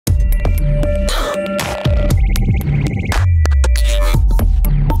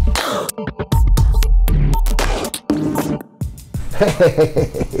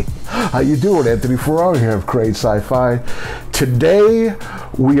Hey, how you doing? Anthony Ferraro here of Create Sci-Fi. Today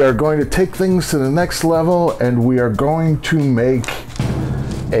we are going to take things to the next level and we are going to make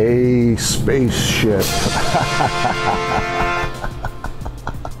a spaceship.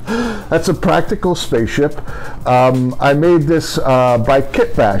 That's a practical spaceship. I made this by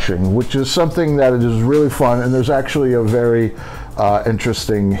Kitbashing, which is something that is really fun, and there's actually a very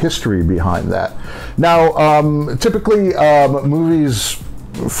interesting history behind that. Now, typically movies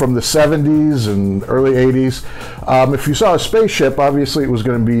from the 70s and early 80s, if you saw a spaceship, obviously it was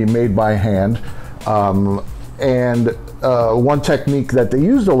going to be made by hand. One technique that they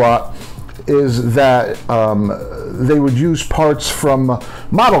used a lot is that they would use parts from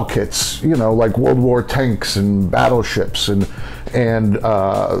model kits, you know, like World War tanks and battleships and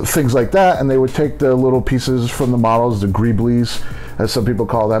things like that, and they would take the little pieces from the models, the greeblies, as some people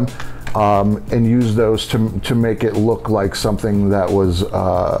call them, and use those to make it look like something that was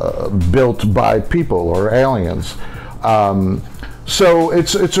built by people or aliens. So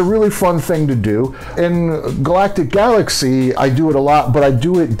it's a really fun thing to do. In Galactic Galaxy, I do it a lot, but I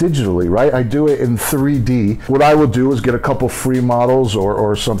do it digitally, right? I do it in 3D. What I will do is get a couple free models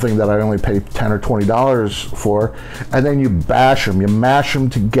or something that I only pay $10 or $20 for, and then you bash them, you mash them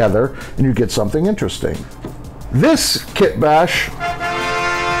together, and you get something interesting. This kit bash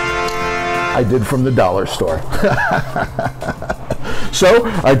I did from the dollar store. So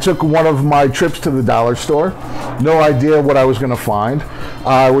I took one of my trips to the dollar store, no idea what I was going to find.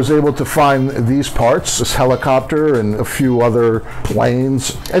 I was able to find these parts, this helicopter and a few other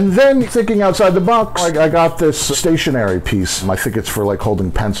planes. And then thinking outside the box, I got this stationary piece. I think it's for like holding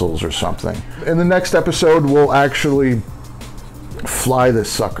pencils or something. In the next episode, we'll actually fly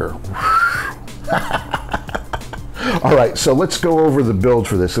this sucker. All right, so let's go over the build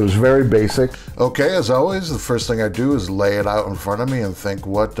for this. It was very basic. Okay, as always, the first thing I do is lay it out in front of me and think,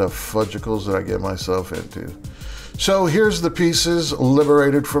 what the fudgicles did I get myself into? So here's the pieces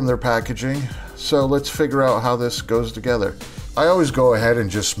liberated from their packaging. So let's figure out how this goes together. I always go ahead and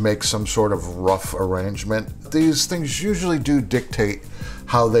just make some sort of rough arrangement. These things usually do dictate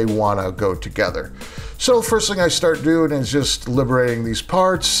how they want to go together. So first thing I start doing is just liberating these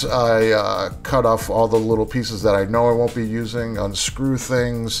parts. I cut off all the little pieces that I know I won't be using, unscrew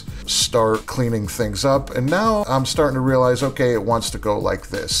things, start cleaning things up. And now I'm starting to realize, okay, it wants to go like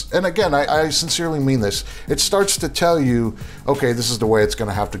this. And again, I sincerely mean this. It starts to tell you, okay, this is the way it's going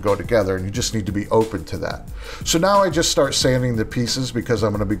to have to go together, and you just need to be open to that. So now I just start sanding the pieces because I'm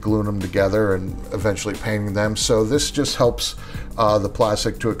going to be gluing them together and eventually painting them. So this just helps the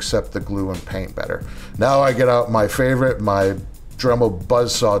plastic to accept the glue and paint better. Now I get out my favorite, my Dremel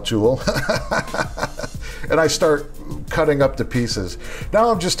buzzsaw tool, and I start cutting up the pieces.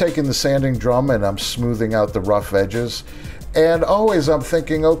 Now I'm just taking the sanding drum and I'm smoothing out the rough edges. And always I'm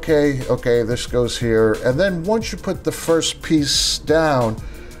thinking, okay, this goes here. And then once you put the first piece down,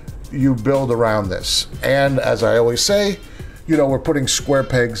 you build around this. And as I always say, you know, we're putting square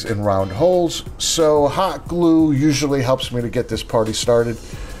pegs in round holes, so hot glue usually helps me to get this party started.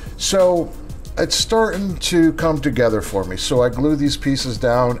 So it's starting to come together for me. So I glue these pieces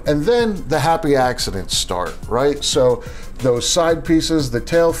down, and then the happy accidents start, right? So those side pieces, the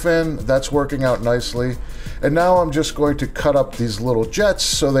tail fin, that's working out nicely. And now I'm just going to cut up these little jets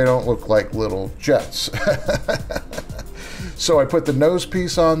so they don't look like little jets. So I put the nose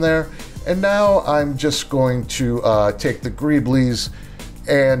piece on there. And now I'm just going to take the greeblies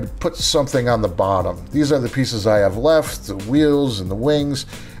and put something on the bottom. These are the pieces I have left, the wheels and the wings,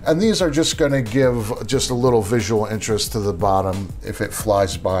 and these are just going to give just a little visual interest to the bottom if it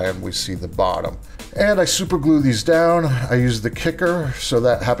flies by and we see the bottom. And I super glue these down. I use the kicker, so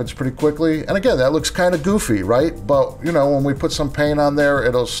that happens pretty quickly. And again, that looks kind of goofy, right? But you know, when we put some paint on there,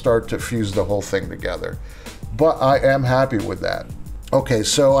 it'll start to fuse the whole thing together. But I am happy with that. Okay,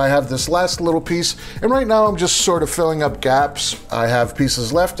 so I have this last little piece, and right now I'm just sort of filling up gaps. I have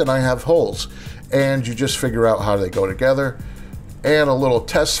pieces left and I have holes, and you just figure out how they go together. And a little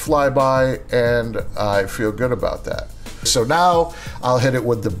test flyby, and I feel good about that. So now I'll hit it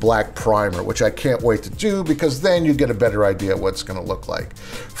with the black primer, which I can't wait to do because then you get a better idea what it's gonna look like.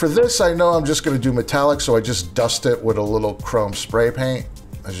 For this, I know I'm just gonna do metallic, so I just dust it with a little chrome spray paint,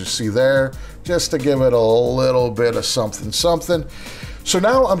 as you see there, just to give it a little bit of something. So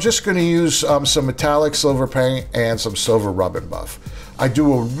now I'm just going to use some metallic silver paint and some silver rub and buff. I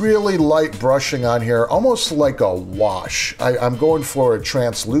do a really light brushing on here, almost like a wash. I'm going for a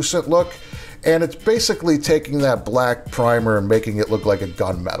translucent look, and it's basically taking that black primer and making it look like a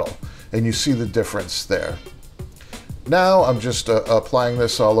gunmetal, and you see the difference there. Now I'm just applying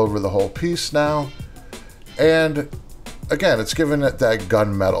this all over the whole piece now, and again, it's giving it that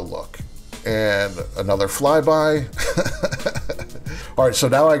gunmetal look. And another flyby. All right, so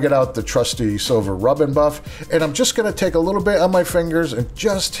now I get out the trusty silver rub and buff, and I'm just gonna take a little bit on my fingers and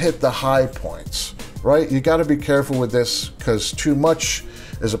just hit the high points, right? You gotta be careful with this because too much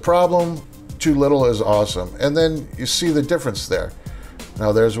is a problem, too little is awesome. And then you see the difference there.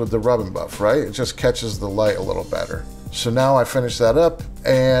 Now there's with the rub and buff, right? It just catches the light a little better. So now I finish that up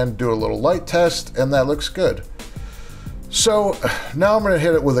and do a little light test, and that looks good. So now I'm gonna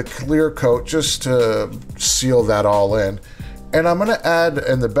hit it with a clear coat just to seal that all in. And I'm gonna add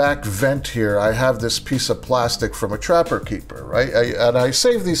in the back vent here, I have this piece of plastic from a Trapper Keeper, right? And I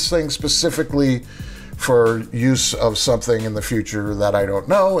save these things specifically for use of something in the future that I don't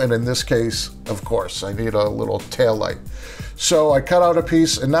know. And in this case, of course, I need a little tail light. So I cut out a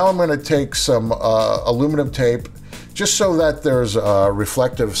piece, and now I'm gonna take some aluminum tape just so that there's a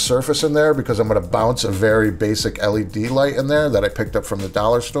reflective surface in there, because I'm gonna bounce a very basic LED light in there that I picked up from the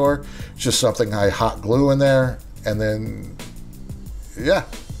dollar store. It's just something I hot glue in there, and then, yeah.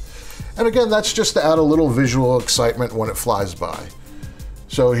 And again, that's just to add a little visual excitement when it flies by.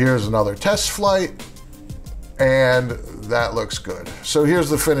 So here's another test flight, and that looks good. So here's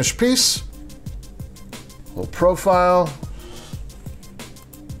the finished piece. Little profile.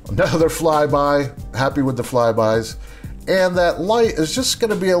 Another flyby, happy with the flybys. And that light is just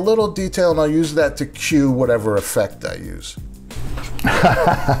gonna be a little detail, and I'll use that to cue whatever effect I use.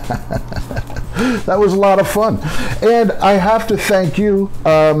 That was a lot of fun. And I have to thank you.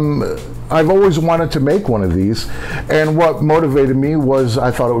 I've always wanted to make one of these, and what motivated me was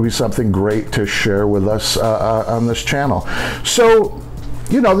I thought it would be something great to share with us on this channel. So,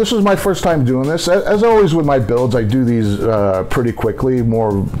 you know, this was my first time doing this. As always with my builds, I do these pretty quickly,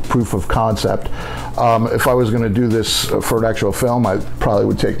 more proof of concept. If I was going to do this for an actual film, I probably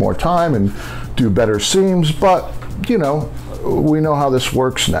would take more time and do better seams, but, you know, we know how this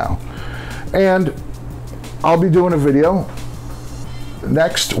works now. And I'll be doing a video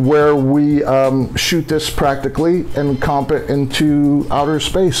next where we shoot this practically and comp it into outer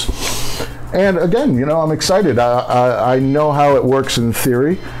space. And again, you know, I'm excited. I know how it works in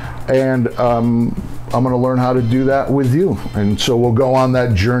theory, and I'm going to learn how to do that with you. And so we'll go on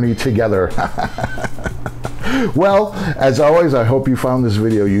that journey together. Well, as always, I hope you found this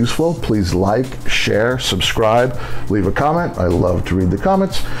video useful. Please like, share, subscribe, leave a comment. I love to read the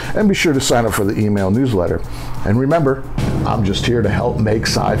comments. And be sure to sign up for the email newsletter. And remember, I'm just here to help make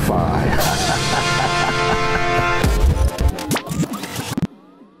sci-fi.